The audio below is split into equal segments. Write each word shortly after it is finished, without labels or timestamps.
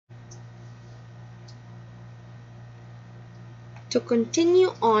To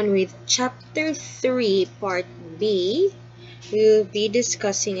continue on with Chapter 3, Part B, we'll be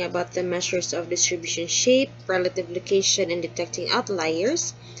discussing about the measures of distribution shape, relative location, and detecting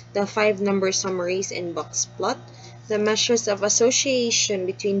outliers, the 5-number summaries and box plot, the measures of association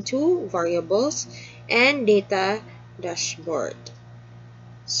between two variables, and data dashboard.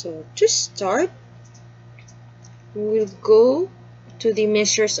 So to start, we'll go to the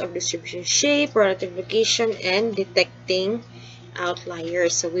measures of distribution shape, relative location, and detecting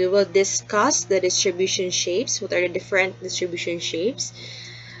outliers. So we will discuss the distribution shapes. What are the different distribution shapes?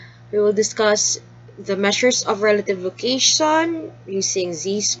 We will discuss the measures of relative location using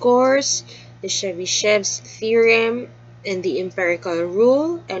z-scores, the Chebyshev's theorem, and the empirical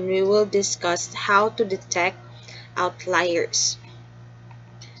rule, and we will discuss how to detect outliers.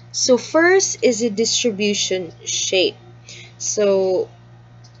 So first is a distribution shape. So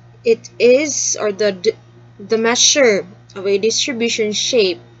it is, or the measure of a distribution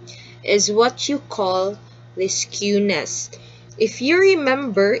shape is what you call the skewness. If you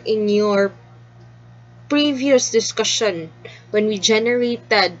remember in your previous discussion when we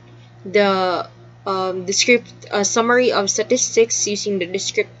generated the summary of statistics using the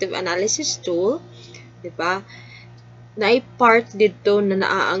descriptive analysis tool, diba? Na-part dito na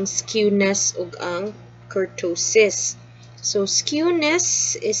naa ang skewness ug ang kurtosis. So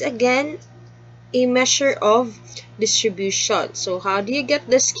skewness is again a measure of distribution. So how do you get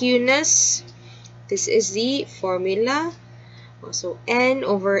the skewness? This is the formula. So n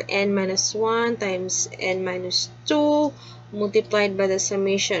over n minus 1 times n minus 2 multiplied by the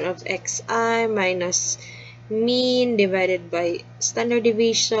summation of xi minus mean divided by standard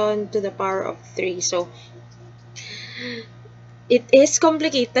deviation to the power of 3. So it is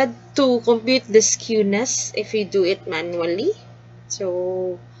complicated to compute the skewness if you do it manually.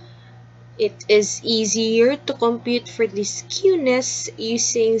 So it is easier to compute for the skewness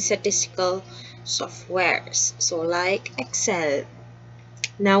using statistical softwares, so like Excel.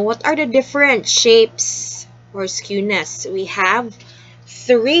 Now, what are the different shapes or skewness? We have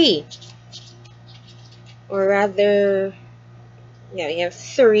 3, or rather, we have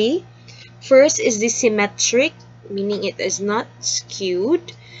 3. First is the symmetric, meaning it is not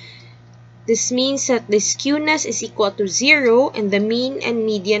skewed. This means that the skewness is equal to 0 and the mean and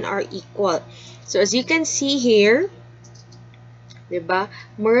median are equal. So as you can see here, diba,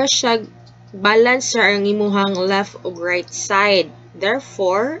 mura siya balance sa ang imuhang left ug right side.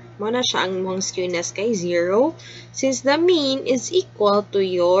 Therefore, mo na siya ang imuhang skewness kay 0 since the mean is equal to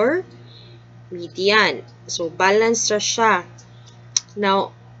your median. So balance ra siya.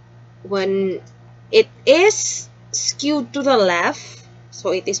 Now, when it is skewed to the left, so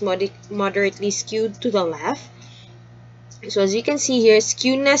it is moderately skewed to the left. So as you can see here,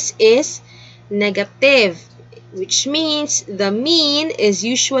 skewness is negative, which means the mean is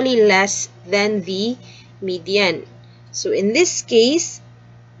usually less than the median. So in this case,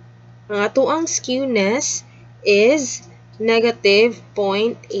 ang atoang skewness is negative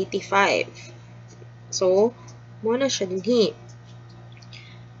 0.85. So, mo na siya dinhi.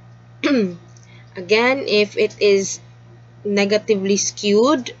 Again, if it is negatively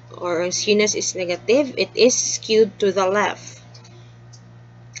skewed or skewness is negative, it is skewed to the left.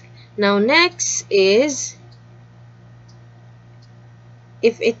 Now next is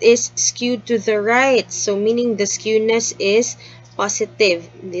if it is skewed to the right, so meaning the skewness is positive.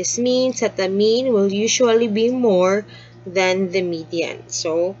 This means that the mean will usually be more than the median.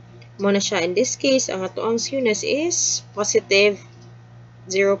 So mo na siya in this case, ang atoang skewness is positive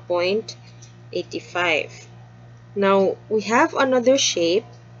 0.85. Now, we have another shape,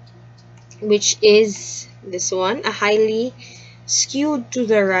 which is this one, a highly skewed to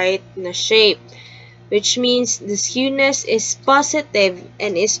the right na shape, which means the skewness is positive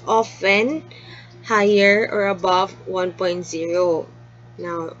and is often higher or above 1.0.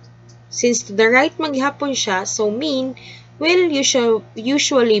 Now, since to the right maghapon siya, so mean will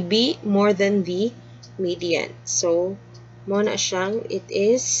usually be more than the median. So, mo na siyang it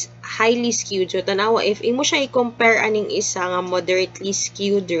is highly skewed. So tanawa if imo siya i-compare aning isa nga moderately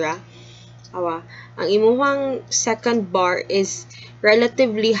skewed ra, ang imuhang second bar is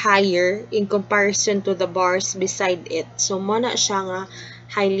relatively higher in comparison to the bars beside it. So mo na siya nga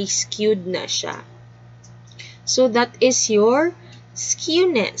highly skewed na siya. So that is your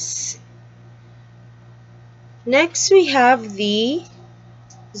skewness. Next we have the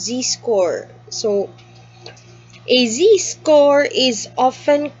z-score. So a z-score is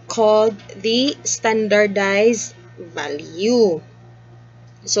often called the standardized value.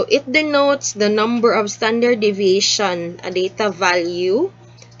 So it denotes the number of standard deviation, a data value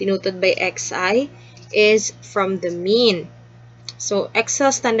denoted by xi, is from the mean. So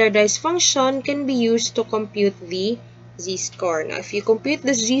Excel standardized function can be used to compute the z-score. Now, if you compute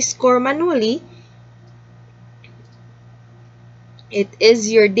the z-score manually, it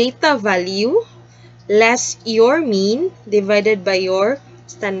is your data value less your mean divided by your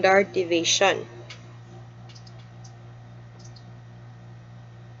standard deviation.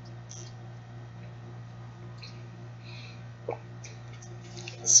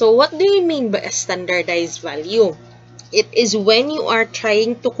 So what do you mean by a standardized value? It is when you are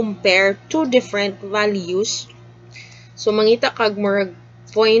trying to compare two different values. So mangita kag murag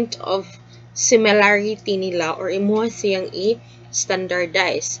point of similarity nila or imo siyang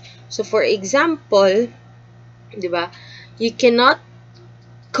i-standardize. So for example, di ba? You cannot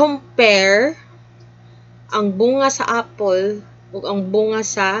compare ang bunga sa apple ug ang bunga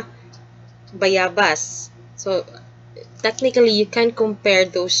sa bayabas. So technically, you can't compare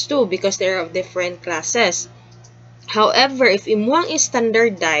those two because they're of different classes. However, if imuang is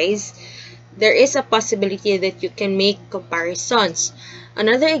standardized, there is a possibility that you can make comparisons.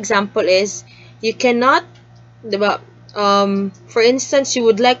 Another example is, you cannot, diba, for instance, you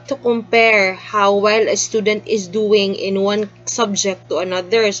would like to compare how well a student is doing in one subject to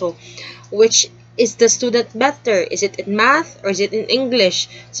another. So, which is the student better? Is it in math or is it in English?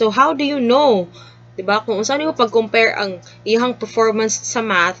 So, how do you know? Diba? Kung saan mo pag-compare ang iyang performance sa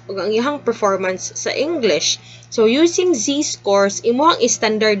math o ang iyang performance sa English. So, using z-scores, imo ang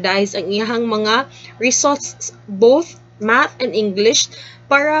i-standardize ang iyang mga results, both math and English,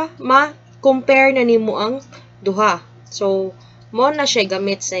 para ma-compare na nimo ang duha. So, mo na siya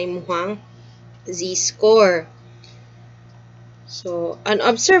gamit sa imong z-score. So, an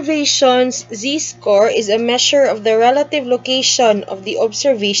observation's z-score is a measure of the relative location of the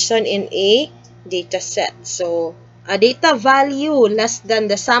observation in a data set. So, a data value less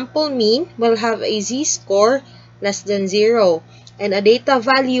than the sample mean will have a z-score less than 0. And a data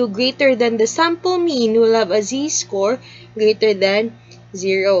value greater than the sample mean will have a z-score greater than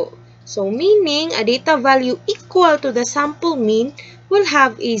 0. So, meaning a data value equal to the sample mean will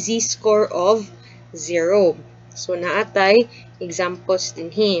have a z-score of 0. So, naatay examples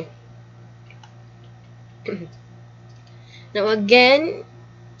din here. Now, again,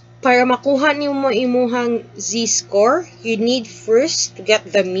 para makuha niyo mo imuhang z-score, you need first to get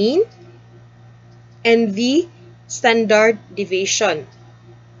the mean and the standard deviation.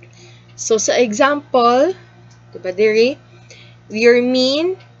 So, sa example, diba diri, your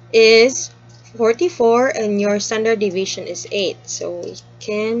mean is 44 and your standard deviation is 8. So, we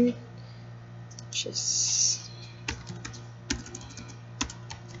can just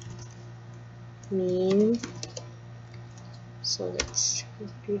mean. So, let's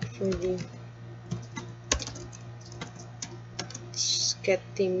compute for the, let's get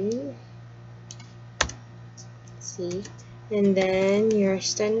the mean. See, and then your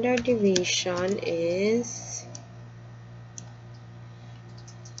standard deviation is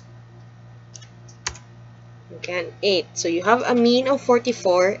again 8. So, you have a mean of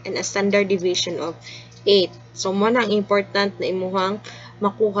 44 and a standard deviation of 8. So, mo na ang important na imuhang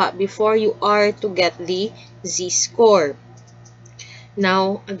makuha before you are to get the z-score.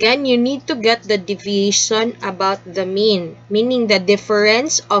 Now, again, you need to get the deviation about the mean, meaning the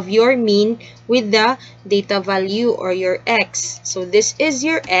difference of your mean with the data value or your x. So, this is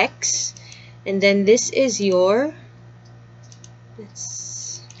your x, and then this is your,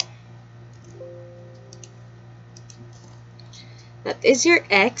 that is your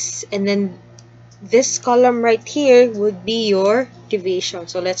x, and then this column right here would be your deviation.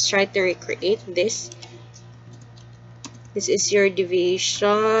 So, let's try to recreate this. This is your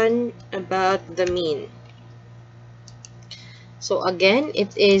deviation about the mean. So again,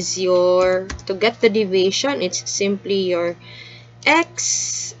 it is your, to get the deviation, it's simply your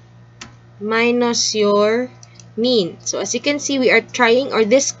x minus your mean. So as you can see, we are trying, or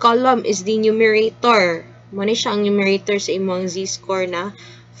this column is the numerator. Muna siya ang numerator sa imong z-score na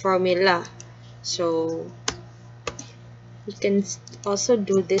formula. So you can also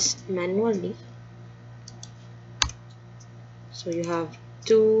do this manually. So you have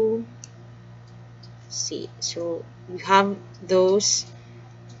 2c. So you have those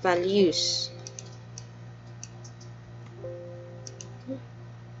values.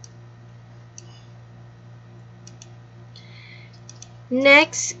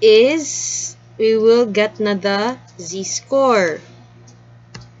 Next is we will get the z-score.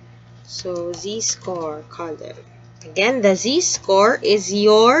 So z-score column. Again, the z-score is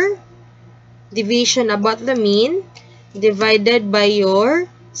your deviation about the mean divided by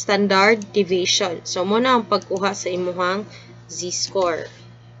your standard deviation. So, muna ang pagkuha sa imuhang z-score.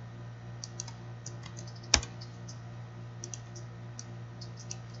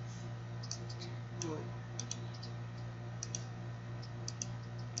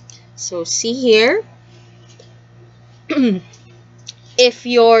 So see here, if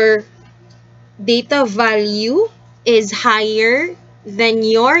your data value is higher than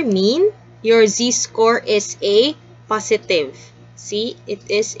your mean, your z-score is a positive. See, it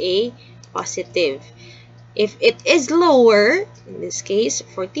is a positive. If it is lower, in this case,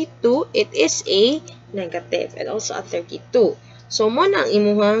 42, it is a negative, and also a 32. So, mo na ang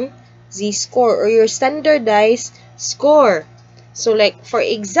imuhang z-score or your standardized score. So, like, for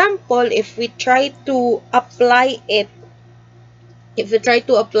example, if we try to apply it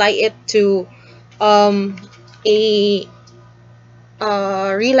to a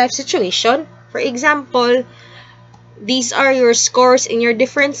real-life situation, for example, these are your scores in your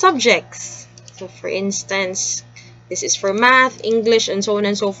different subjects. So, for instance, this is for math, English, and so on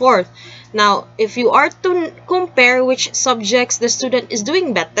and so forth. Now, if you are to compare which subjects the student is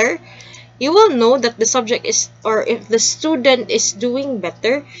doing better, you will know that the subject is, or if the student is doing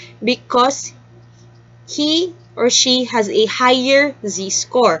better because he or she has a higher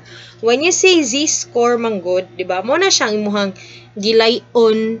z-score. When you say z-score, manggod, diba, mo na siyang imuhang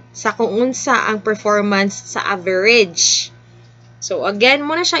gilayon sa kung unsa ang performance sa average. So, again,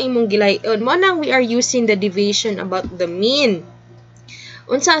 mo na siyang imong gilayon. Mo nang we are using the deviation about the mean.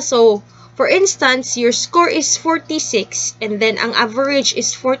 Unsa, so, for instance, your score is 46 and then ang average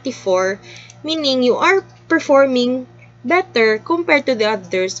is 44, meaning you are performing better compared to the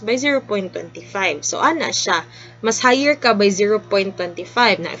others by 0.25. So, ana siya. Mas higher ka by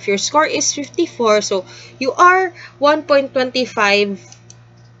 0.25. Now, if your score is 54, so you are 1.25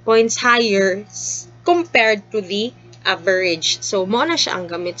 points higher compared to the average. So, mo na siya ang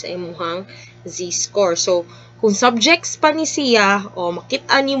gamit sa imuhang z-score. So, kung subjects pa ni siya, o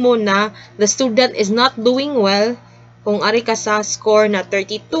makita ni mo na the student is not doing well, kung ari ka sa score na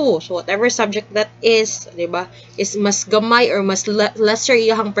 32. So, whatever subject that is, diba, is mas gamay or mas lesser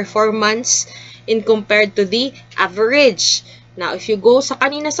iyahang performance in compared to the average. Now, if you go sa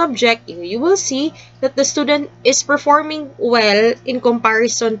kanina subject, you will see that the student is performing well in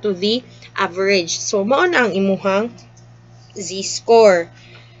comparison to the average. So, mao na ang imuhang z-score.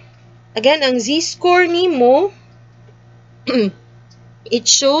 Again, ang z-score nimo, it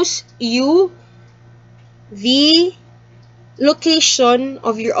shows you the location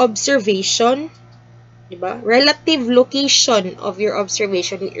of your observation, diba? Relative location of your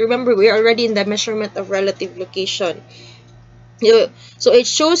observation. Remember, we're already in the measurement of relative location. So, it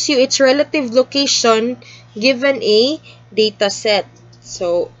shows you its relative location given a data set.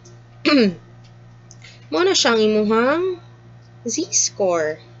 So, mo na siyang imuhang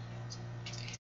z-score.